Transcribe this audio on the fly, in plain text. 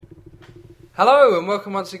Hello and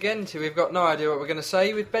welcome once again to We've Got No Idea What We're Going to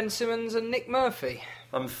Say with Ben Simmons and Nick Murphy.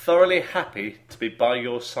 I'm thoroughly happy to be by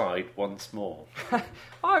your side once more.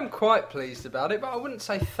 I'm quite pleased about it, but I wouldn't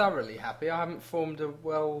say thoroughly happy. I haven't formed a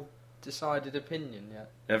well-decided opinion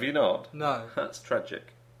yet. Have you not? No. That's tragic.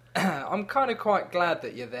 I'm kind of quite glad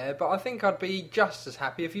that you're there, but I think I'd be just as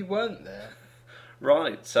happy if you weren't there.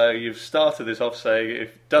 Right, so you've started this off saying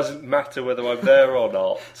it doesn't matter whether I'm there or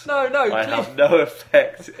not. No, I have no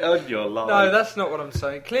effect on your life. No, that's not what I'm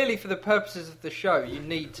saying. Clearly, for the purposes of the show, you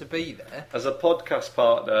need to be there. As a podcast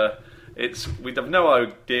partner, we have no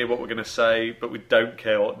idea what we're going to say, but we don't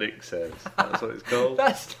care what Nick says. That's what it's called.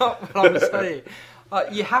 That's not what I'm saying.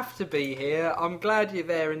 You have to be here. I'm glad you're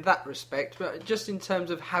there in that respect, but just in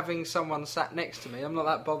terms of having someone sat next to me, I'm not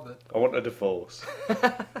that bothered. I want a divorce.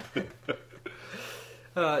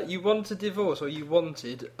 You want a divorce, or you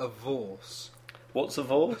wanted a vorse? What's a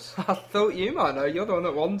divorce? I thought you might know. You're the one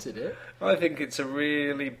that wanted it. I think it's a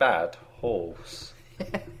really bad horse.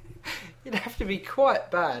 You'd have to be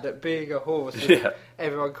quite bad at being a horse if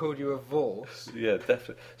everyone called you a vorse. Yeah,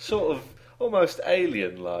 definitely. Sort of almost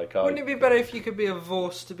alien-like. Wouldn't it be better if you could be a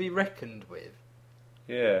vorse to be reckoned with?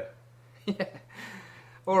 Yeah. Yeah.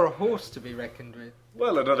 Or a horse to be reckoned with.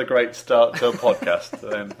 Well, another great start to a podcast.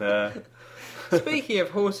 Then. Speaking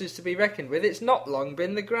of horses to be reckoned with, it's not long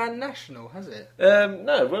been the Grand National, has it?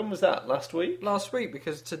 No, when was that? Last week? Last week,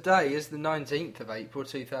 because today is the 19th of April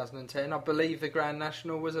 2010. I believe the Grand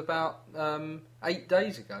National was about 8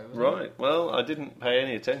 days ago. Right, it? Well, I didn't pay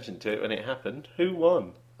any attention to it when it happened. Who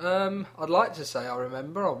won? I'd like to say I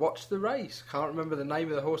remember. I watched the race. Can't remember the name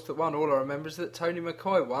of the horse that won. All I remember is that Tony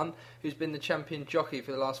McCoy won, who's been the champion jockey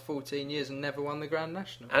for the last 14 years and never won the Grand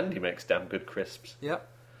National. And he makes damn good crisps. Yep.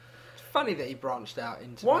 Funny that he branched out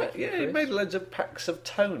into What? Yeah, he made loads of packs of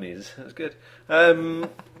Tonys. That's good.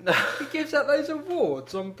 He gives out those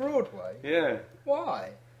awards on Broadway. Yeah. Why?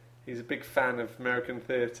 He's a big fan of American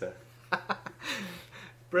theatre.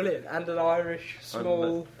 Brilliant. And an Irish,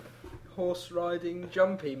 small, horse-riding,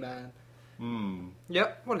 jumpy man.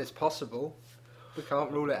 Yep, well, it's possible. We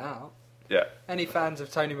can't rule it out. Yeah. Any fans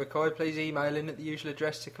of Tony McCoy, please email in at the usual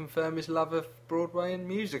address to confirm his love of Broadway and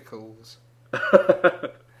musicals.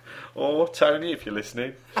 Or Tony, if you're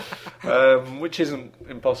listening, which isn't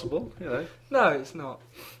impossible, you know. No, it's not.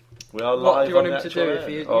 We are live. What do you want him on to do if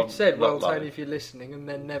you said, well, not live. Tony, if you're listening, and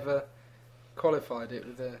then never qualified it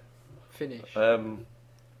with a finish?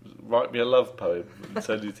 Write me a love poem and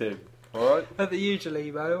send it in. All right? At the usual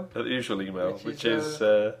email. At the usual email, which is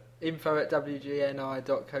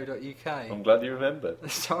info@wgni.co.uk. I'm glad you remembered.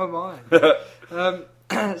 So am I.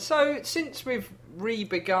 So, since we've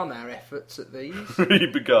re-begun our efforts at these...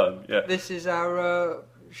 Re-begun, yeah. This is our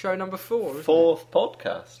show number 4, isn't Fourth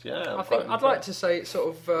podcast, yeah. I'd like to say it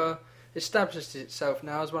sort of established itself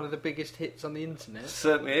now as one of the biggest hits on the internet. It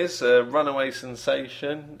certainly is. A runaway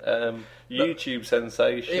sensation, YouTube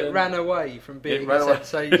sensation. It ran away from being a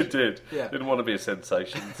sensation. It did. Yeah. Didn't want to be a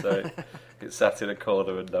sensation, so it sat in a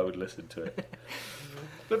corner and no one listened to it.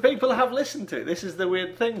 But people have listened to it. This is the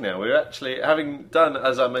weird thing now. We're actually, having done,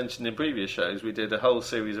 as I mentioned in previous shows, we did a whole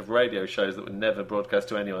series of radio shows that would never broadcast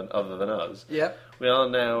to anyone other than us. Yeah. We are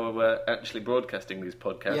now actually broadcasting these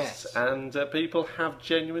podcasts, Yes. and people have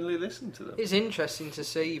genuinely listened to them. It's interesting to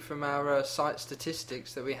see from our site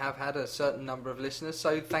statistics that we have had a certain number of listeners,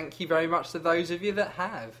 so thank you very much to those of you that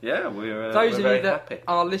have. Yeah, we're Those of very you that happy.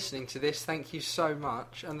 are listening to this, thank you so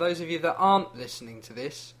much. And those of you that aren't listening to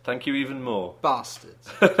this, Thank you even more. bastards.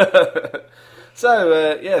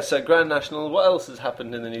 So Grand National, what else has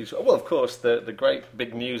happened in the news? Well, of course, the great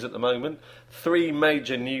big news at the moment. 3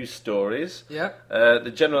 major news stories. Yeah.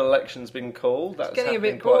 The general election's been called. That's Getting a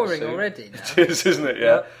happening bit quite boring soon. already now. It is, isn't it?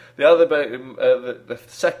 Yeah. The other, the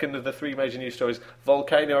second of the 3 major news stories,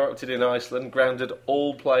 volcano erupted in Iceland, grounded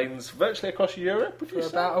all planes virtually across Europe, would you For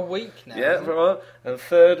say? about a week now. Yeah, isn't it? right. And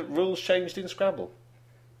third, rules changed in Scrabble.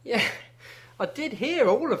 Yeah, I did hear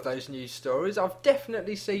all of those news stories. I've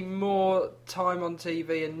definitely seen more time on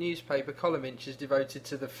TV and newspaper column inches devoted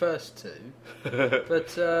to the first 2.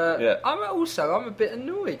 But I'm a bit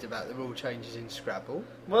annoyed about the rule changes in Scrabble.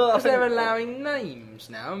 Well, because they're allowing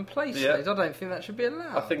names now and place names. I don't think that should be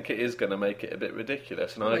allowed. I think it is going to make it a bit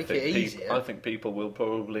ridiculous, and Make it easier. I think people will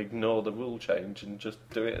probably ignore the rule change and just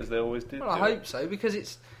do it as they always did. Well, I hope so, because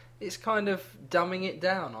it's kind of dumbing it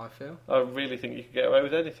down, I feel. I really think you could get away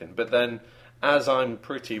with anything, but then, as I'm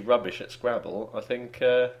pretty rubbish at Scrabble, I think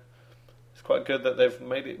It's quite good that they've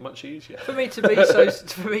made it much easier. For me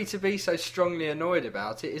to be so strongly annoyed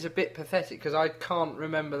about it is a bit pathetic because I can't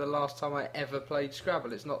remember the last time I ever played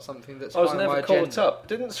Scrabble. It's not something that's I was high never on my caught agenda. up.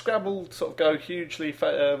 Didn't Scrabble sort of go hugely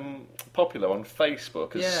popular on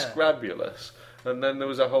Facebook as Scrabulous? And then there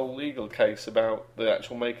was a whole legal case about the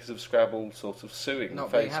actual makers of Scrabble sort of suing Not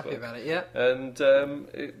Facebook. very happy about it, yeah. And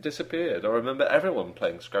it disappeared. I remember everyone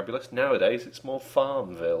playing Scrabulous. Nowadays it's more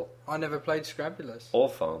Farmville. I never played Scrabulous. Or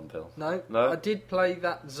Farmville. No. I did play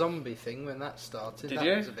that zombie thing when that started.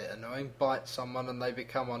 That was a bit annoying. Bite someone and they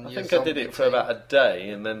become on your zombie I think I did it for about a day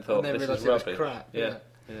and then thought this is rubbish. It was crap. Yeah.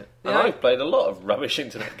 And I've played a lot of rubbish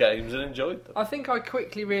internet games and enjoyed them. I think I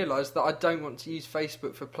quickly realised that I don't want to use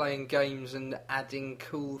Facebook for playing games and adding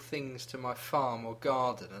cool things to my farm or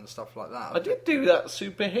garden and stuff like that. I did do that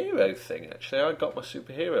superhero thing, actually. I got my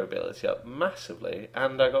superhero ability up massively,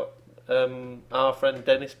 and I got our friend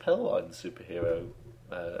Dennis Pellwine's superhero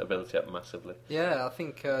ability up massively. Yeah, I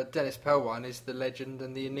think Dennis Pellwine is the legend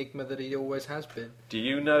and the enigma that he always has been. Do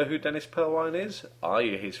you know who Dennis Pellwine is? Are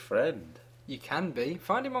you his friend? You can be.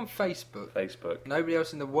 Find him on Facebook. Nobody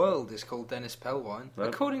else in the world is called Dennis Pellwine,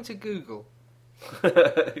 according to Google.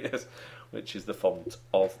 Yes, which is the font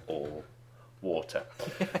of all water.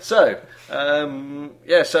 So,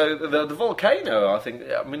 so the volcano,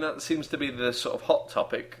 I mean, that seems to be the sort of hot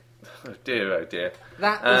topic. Oh dear.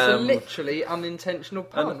 That was a literally unintentional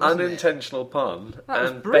pun, wasn't unintentional it? pun, that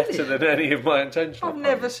was and brilliant. better than any of my intentional puns.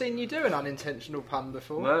 I've never seen you do an unintentional pun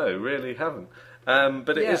before. No, really haven't.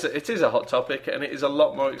 But it is a hot topic, and it is a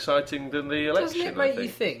lot more exciting than the election. Doesn't it make you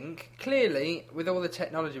think, clearly, with all the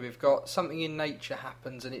technology we've got, something in nature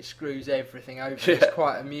happens and it screws everything over. Yeah. It's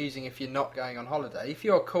quite amusing if you're not going on holiday. If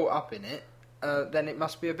you're caught up in it, then it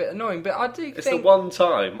must be a bit annoying. But I do think... It's the one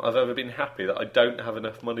time I've ever been happy that I don't have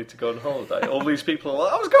enough money to go on holiday. All these people are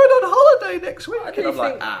like, I was going on holiday next week. I do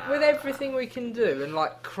think with everything we can do, and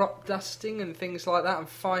like crop dusting and things like that, and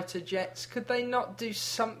fighter jets, could they not do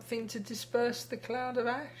something to disperse the cloud of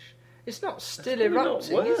ash? It's not still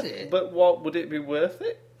erupting, is it? But what would it be worth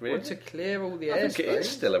it? Really? Well, to clear all the airspace. I think it is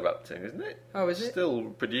still erupting, isn't it? Oh, is it? Still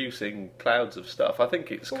producing clouds of stuff. I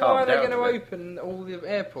think it's calmed down. Why are they going to open all the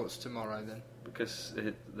airports tomorrow then? Because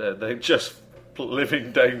they're just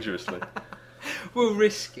living dangerously. We'll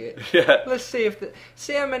risk it. Yeah. Let's see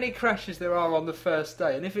see how many crashes there are on the first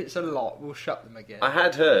day, and if it's a lot, we'll shut them again. I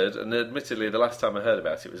had heard, and admittedly the last time I heard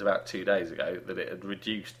about it was about 2 days ago, that it had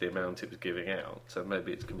reduced the amount it was giving out. So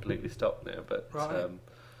maybe it's completely stopped now. But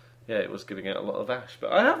it was giving out a lot of ash.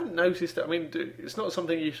 But I haven't noticed it. I mean, it's not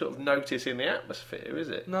something you sort of notice in the atmosphere, is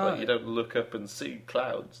it? No. Like you don't look up and see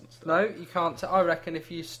clouds and stuff. No, you can't. I reckon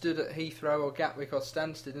if you stood at Heathrow or Gatwick or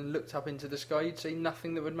Stansted and looked up into the sky, you'd see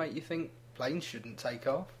nothing that would make you think planes shouldn't take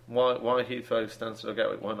off. Why Heathrow, Stansted or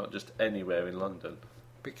Gatwick? Why not just anywhere in London?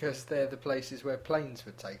 Because they're the places where planes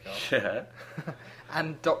would take off. Yeah.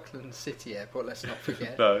 And Docklands City Airport, let's not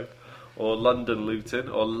forget. No. Or London Luton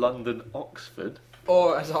or London Oxford.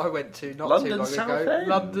 Or, as I went to not London too long South ago, End.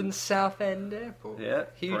 London Southend Airport. Yeah.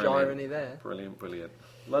 Huge irony there. Brilliant.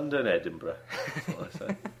 London, Edinburgh. That's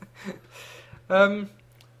what I say.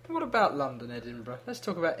 What about London, Edinburgh? Let's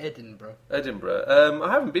talk about Edinburgh.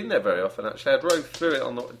 I haven't been there very often, actually. I drove through it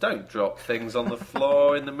on the... Don't drop things on the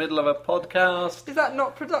floor in the middle of a podcast. Is that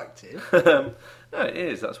not productive? No, it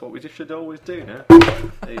is. That's what we should always do now.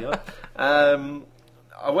 There you go.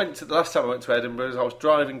 The last time I went to Edinburgh, I was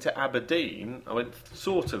driving to Aberdeen. I went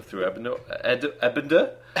sort of through Edinburgh.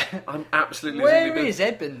 I'm absolutely... Where is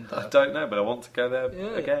Edinburgh? I don't know, but I want to go there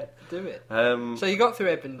again. Do it. So you got through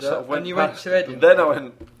Edinburgh and you went to Edinburgh. Then I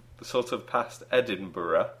went sort of past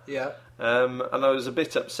Edinburgh. Yeah. And I was a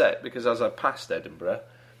bit upset because as I passed Edinburgh,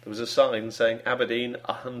 there was a sign saying Aberdeen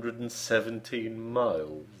 117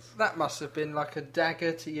 miles. That must have been like a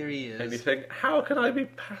dagger to your ears. And you think, how can I be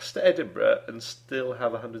past Edinburgh and still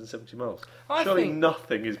have 170 miles? Surely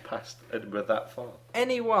nothing is past Edinburgh that far.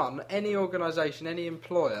 Anyone, any organisation, any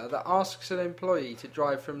employer that asks an employee to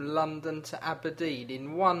drive from London to Aberdeen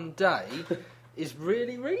in one day is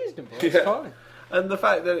really reasonable. It's fine. And the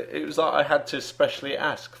fact that it was like I had to specially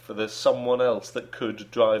ask for someone else that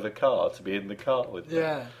could drive a car to be in the car with me.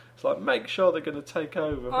 Yeah. It's like, make sure they're going to take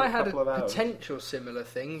over for a couple of hours. I had a potential similar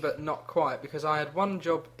thing, but not quite, because I had one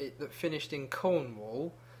job that finished in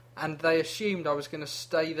Cornwall, and they assumed I was going to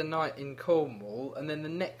stay the night in Cornwall, and then the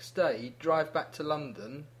next day drive back to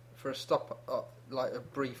London for a stop, like a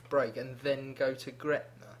brief break, and then go to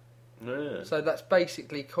Gretna. Yeah. So that's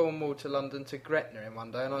basically Cornwall to London to Gretna in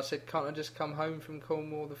one day, and I said, can't I just come home from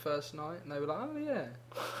Cornwall the first night? And they were like, oh yeah.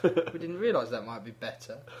 We didn't realise that might be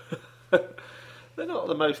better. They're not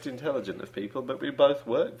the most intelligent of people, but we both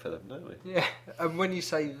work for them, don't we? Yeah, and when you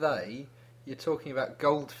say they, you're talking about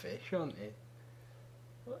goldfish, aren't you?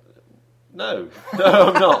 No,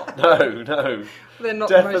 I'm not. No. They're not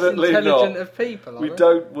Definitely the most intelligent not. of people, are We they?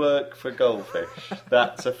 don't work for goldfish.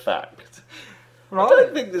 That's a fact. Right. I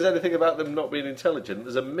don't think there's anything about them not being intelligent.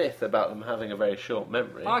 There's a myth about them having a very short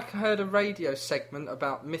memory. I heard a radio segment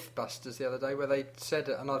about Mythbusters the other day where they said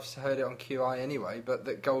it, and I've heard it on QI anyway, but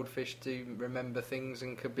that goldfish do remember things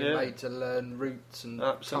and could be made to learn routes and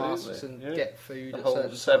tasks and get food. The whole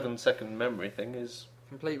 7-second memory thing is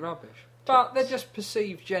complete rubbish. But they're just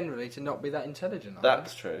perceived generally to not be that intelligent.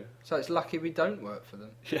 That's true. So it's lucky we don't work for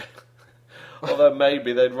them. Yeah. Although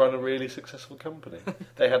maybe they'd run a really successful company.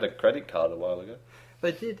 They had a credit card a while ago.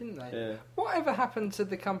 They did, didn't they? Yeah. Whatever happened to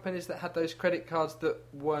the companies that had those credit cards that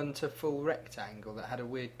weren't a full rectangle, that had a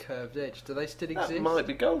weird curved edge? Do they still exist? That might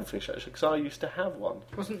be goldfish, actually, because I used to have one.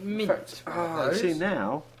 Wasn't Mint? See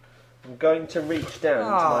now, I'm going to reach down into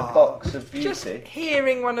my box of beauty. Just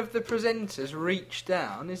hearing one of the presenters reach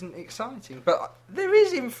down isn't exciting, but there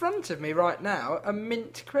is in front of me right now a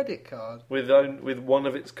Mint credit card. With one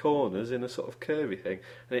of its corners in a sort of curvy thing,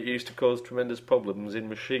 and it used to cause tremendous problems in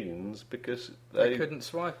machines because they couldn't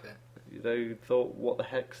swipe it. They thought, what the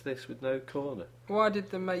heck's this with no corner? Why did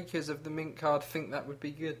the makers of the Mint card think that would be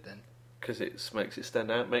good then? Because it makes it stand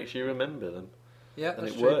out, makes you remember them. Yeah,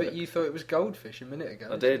 that's true, but you thought it was goldfish a minute ago.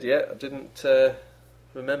 I did, yeah. I didn't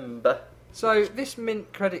remember. So, this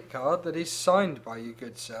Mint credit card that is signed by your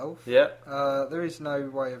good self, there is no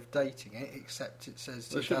way of dating it, except it says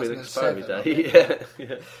 2007. There should be an expiry date,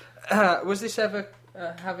 yeah. Was this ever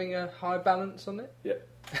having a high balance on it? Yeah.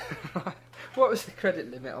 What was the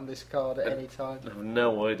credit limit on this card at any time? I have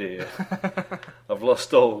no idea. I've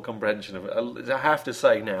lost all comprehension of it. I have to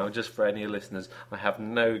say now, just for any listeners, I have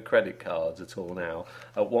no credit cards at all now.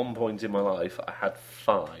 At one point in my life, I had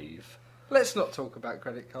 5. Let's not talk about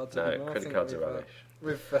credit cards anymore. No, credit cards are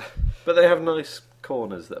rubbish. But they have nice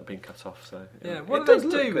corners that have been cut off, so... Yeah, what do they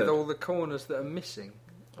do with all the corners that are missing?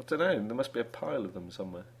 I don't know, there must be a pile of them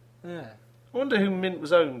somewhere. Yeah. I wonder who Mint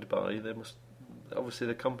was owned by. They must... Obviously,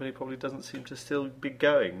 the company probably doesn't seem to still be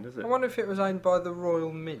going, does it? I wonder if it was owned by the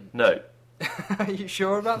Royal Mint. No. Are you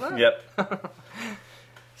sure about that? Yep.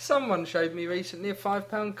 Someone showed me recently a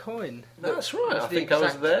 £5 coin. That's right, I think I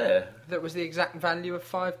was there. That was the exact value of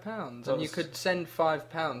 £5. And you could send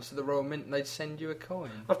 £5 to the Royal Mint and they'd send you a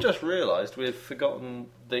coin. I've just realised we've forgotten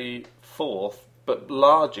the 4th but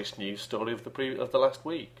largest news story of the last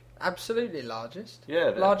week. Absolutely largest.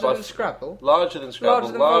 Yeah. Larger than Scrabble. Larger than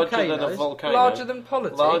Scrabble. Larger than a volcano. Larger than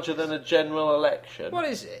politics. Larger than a general election. What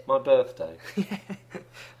is it? My birthday.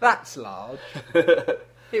 That's large.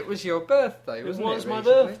 It was your birthday, wasn't it? It was my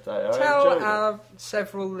birthday. Tell our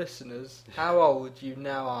several listeners how old you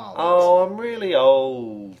now are. Oh, I'm really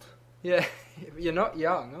old. Yeah, you're not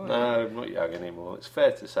young, are you? No, I'm not young anymore. It's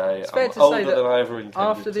fair to say I'm older than I ever intended to be.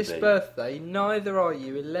 After this birthday, neither are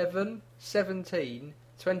you 11, 17,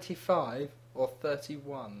 25 or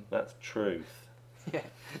 31. That's truth. Yeah.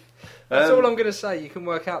 That's all I'm going to say. You can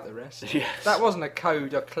work out the rest. Yes. That wasn't a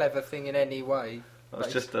code or clever thing in any way.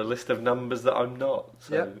 That's just a list of numbers that I'm not.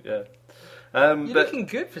 So, yeah. You're looking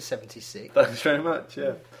good for 76. Thanks very much,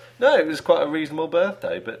 yeah. No, it was quite a reasonable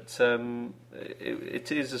birthday, but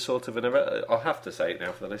it is a sort of I'll have to say it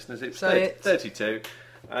now for the listeners. It's 32.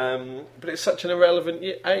 But it's such an irrelevant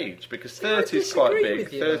age because 30 is quite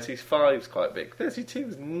big, 35 is quite big, 32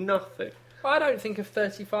 is nothing. Well, I don't think of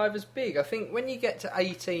 35 as big. I think when you get to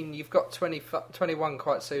 18, you've got 21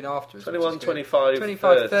 quite soon afterwards. 21, 25,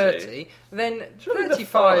 30. Then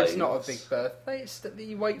 35 is not a big birthday. It's that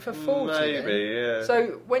you wait for 40. Maybe, yeah.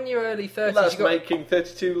 So when you're early 30s... That's making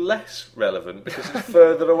 32 less relevant because it's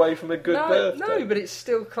further away from a good birthday. No, but it's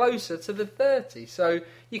still closer to the 30. So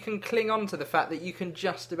you can cling on to the fact that you can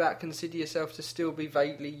just about consider yourself to still be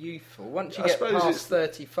vaguely youthful. Once you get past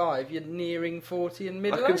 35, you're nearing 40 and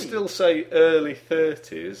middle-aged. I can still say early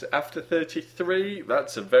 30s. After 33,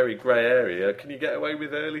 that's a very grey area. Can you get away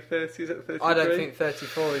with early 30s at 33? I don't think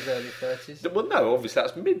 34 is early 30s. Well, no, obviously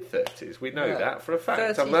that's mid-30s. We know that for a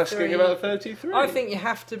fact. 33, I'm asking about 33. I think you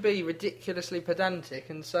have to be ridiculously pedantic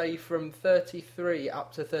and say from 33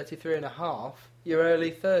 up to 33 and a half, your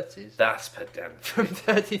early 30s. That's pedantic. From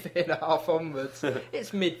 33 and a half onwards,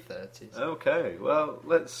 it's mid-30s. Okay, well,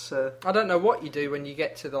 let's... I don't know what you do when you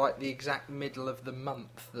get to the exact middle of the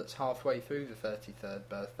month that's halfway through the 33rd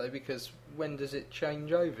birthday, because when does it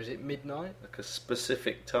change over? Is it midnight? Like a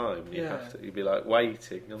specific time. You'd be like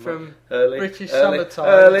waiting. From early, British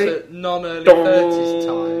summertime to non-early 30s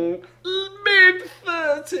time.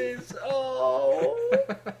 Mid-30s! Oh!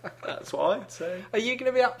 That's what I'd say. Are you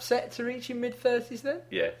going to be upset to reach your mid-30s then?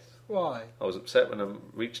 Yes. Why? I was upset when I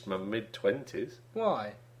reached my mid-20s.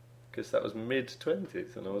 Why? because that was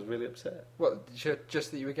mid-20s and I was really upset. What,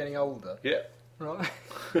 just that you were getting older? Yeah. Right.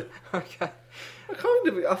 Okay.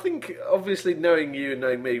 I think, obviously, knowing you and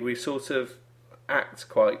knowing me, we sort of act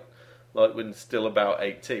quite like we're still about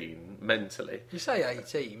 18, mentally. You say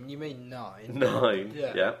 18, you mean 9. 9,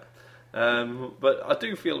 yeah. But I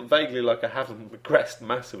do feel vaguely like I haven't progressed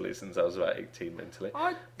massively since I was about 18 mentally.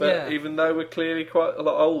 Even though we're clearly quite a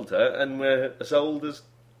lot older, and we're as old as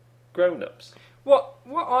grown-ups. What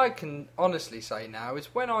I can honestly say now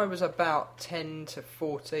is when I was about 10 to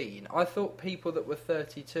 14, I thought people that were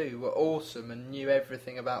 32 were awesome and knew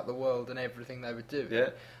everything about the world and everything they were doing. Yeah.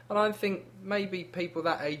 And I think maybe people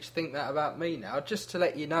that age think that about me now. Just to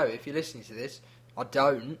let you know, if you're listening to this, I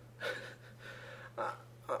don't.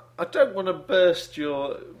 I don't want to burst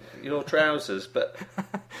your trousers, but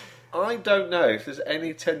I don't know if there's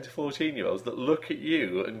any 10 to 14-year-olds that look at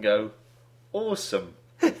you and go, awesome.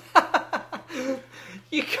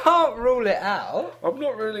 You can't rule it out. I'm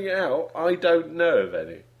not ruling it out. I don't know of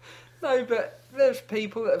any. No, but there's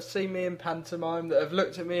people that have seen me in pantomime that have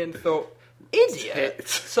looked at me and thought, idiot.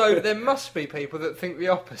 So there must be people that think the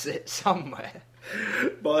opposite somewhere.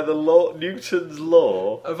 By the law, Newton's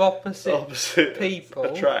law of opposite people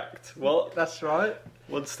attract. What? That's right.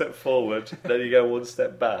 One step forward, then you go one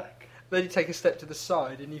step back. Then you take a step to the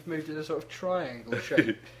side and you've moved in a sort of triangle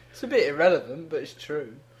shape. It's a bit irrelevant, but it's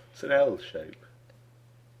true. It's an L shape.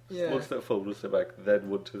 Yeah. One step forward, one step back, then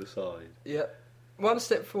one to the side. Yeah. One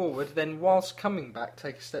step forward, then whilst coming back,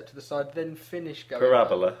 take a step to the side, then finish going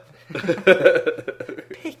Parabola.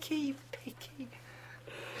 Picky.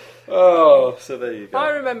 Oh, so there you go. I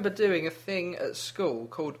remember doing a thing at school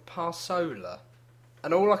called Parsola.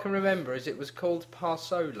 And all I can remember is it was called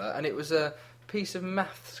Parsola, and it was a piece of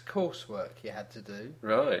maths coursework you had to do.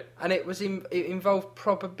 Right. And it involved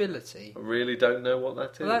probability. I really don't know what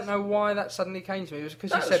that is. I don't know why that suddenly came to me. It was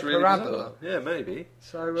because you That's said really parabola. bizarre. Yeah, maybe.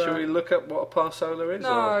 So, should we look up what a parsola is?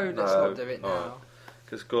 No, let's not do it now.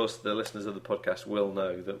 Because, of course, the listeners of the podcast will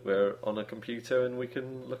know that we're on a computer and we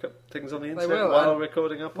can look up things on the internet while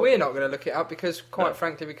recording our podcast. We're not going to look it up because, quite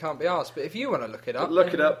frankly, we can't be asked. But if you want to look it up...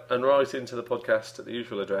 Look it up and write into the podcast at the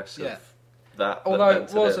usual address of that. Although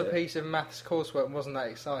it was a piece of maths coursework and wasn't that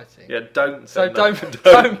exciting. Yeah, don't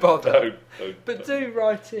bother. But do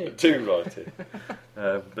write in. Do write in.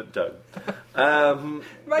 But don't.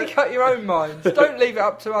 Make up your own minds. Don't leave it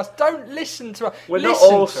up to us. Don't listen to us.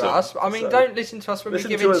 Listen to us. I mean, don't listen to us when we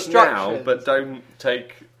give instructions. Now, but don't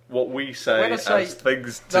take what we say as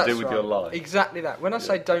things to do with your life. Exactly that. When I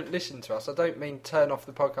say don't listen to us, I don't mean turn off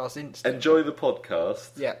the podcast instantly. Enjoy the podcast.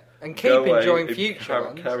 Yeah. And keep enjoying future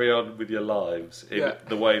ones. Carry on with your lives in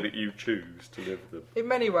the way that you choose to live them. In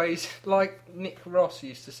many ways, like Nick Ross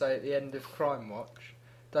used to say at the end of Crime Watch,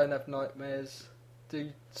 don't have nightmares,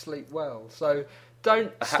 do sleep well. So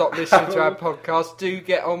don't stop listening to our podcast, do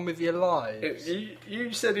get on with your lives.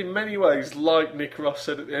 You said in many ways, like Nick Ross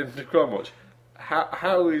said at the end of Crime Watch,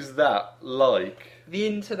 how is that like? The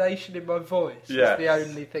intonation in my voice is the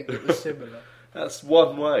only thing that was similar. That's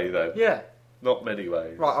one way, though. Yeah. Not many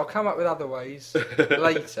ways. Right, I'll come up with other ways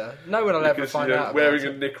later. No one will ever find out about wearing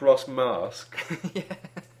a Nick Ross mask.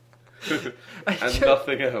 And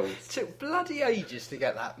nothing else. It took bloody ages to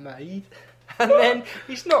get that made. And then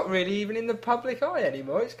he's not really even in the public eye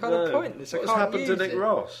anymore. It's kind of pointless. What's happened to Nick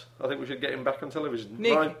Ross? I think we should get him back on television.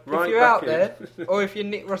 Nick, if you're out there, or if you're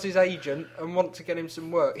Nick Ross's agent and want to get him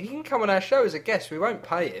some work, he can come on our show as a guest. We won't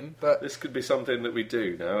pay him, but this could be something that we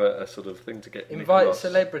do now, a sort of thing to get invite Nick Ross.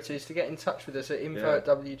 Celebrities to get in touch with us at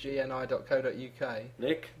info@wgni.co.uk.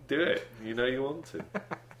 Nick, do it. You know you want to.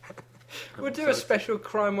 We'll do a special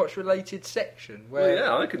Crime Watch related section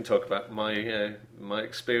where I can talk about my my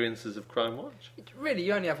experiences of Crime Watch. Really,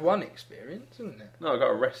 you only have one experience, isn't it? No, I got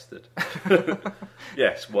arrested.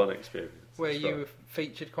 Yes, one experience. Where you were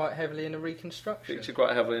featured quite heavily in a reconstruction. Featured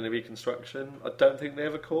quite heavily in a reconstruction. I don't think they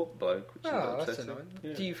ever caught the bloke, which is upsetting. That's annoying.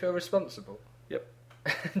 Yeah. Do you feel responsible? Yep.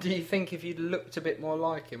 Do you think if you'd looked a bit more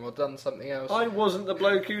like him or done something else... I wasn't the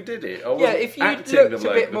bloke who did it. If you'd looked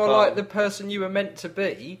a bit more like the person you were meant to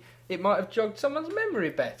be, it might have jogged someone's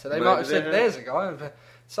memory better. They might have said, there's a guy.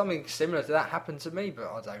 Something similar to that happened to me, but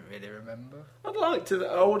I don't really remember. I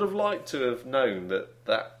would have liked to have known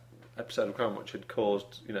that episode of Crime Watch had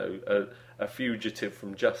caused, a fugitive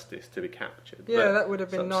from justice to be captured. Yeah, that would have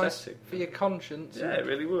been nice for your conscience. Yeah, it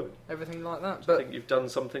really would. Everything like that. But I think you've done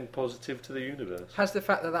something positive to the universe. Has the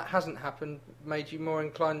fact that hasn't happened made you more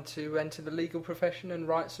inclined to enter the legal profession and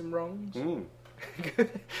right some wrongs?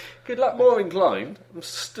 Good luck. More inclined. I'm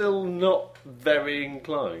still not very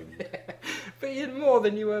inclined. But you're more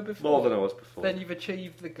than you were before. More than I was before. Then you've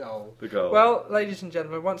achieved the goal. The goal. Well, ladies and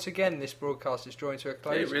gentlemen, once again, this broadcast is drawing to a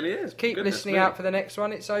close. It really is. Keep listening out for the next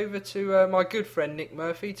one. It's over to my good friend Nick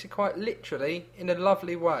Murphy to quite literally, in a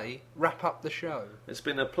lovely way, wrap up the show. It's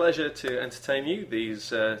been a pleasure to entertain you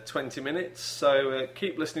these 20 minutes. So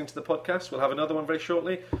keep listening to the podcast. We'll have another one very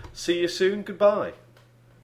shortly. See you soon. Goodbye.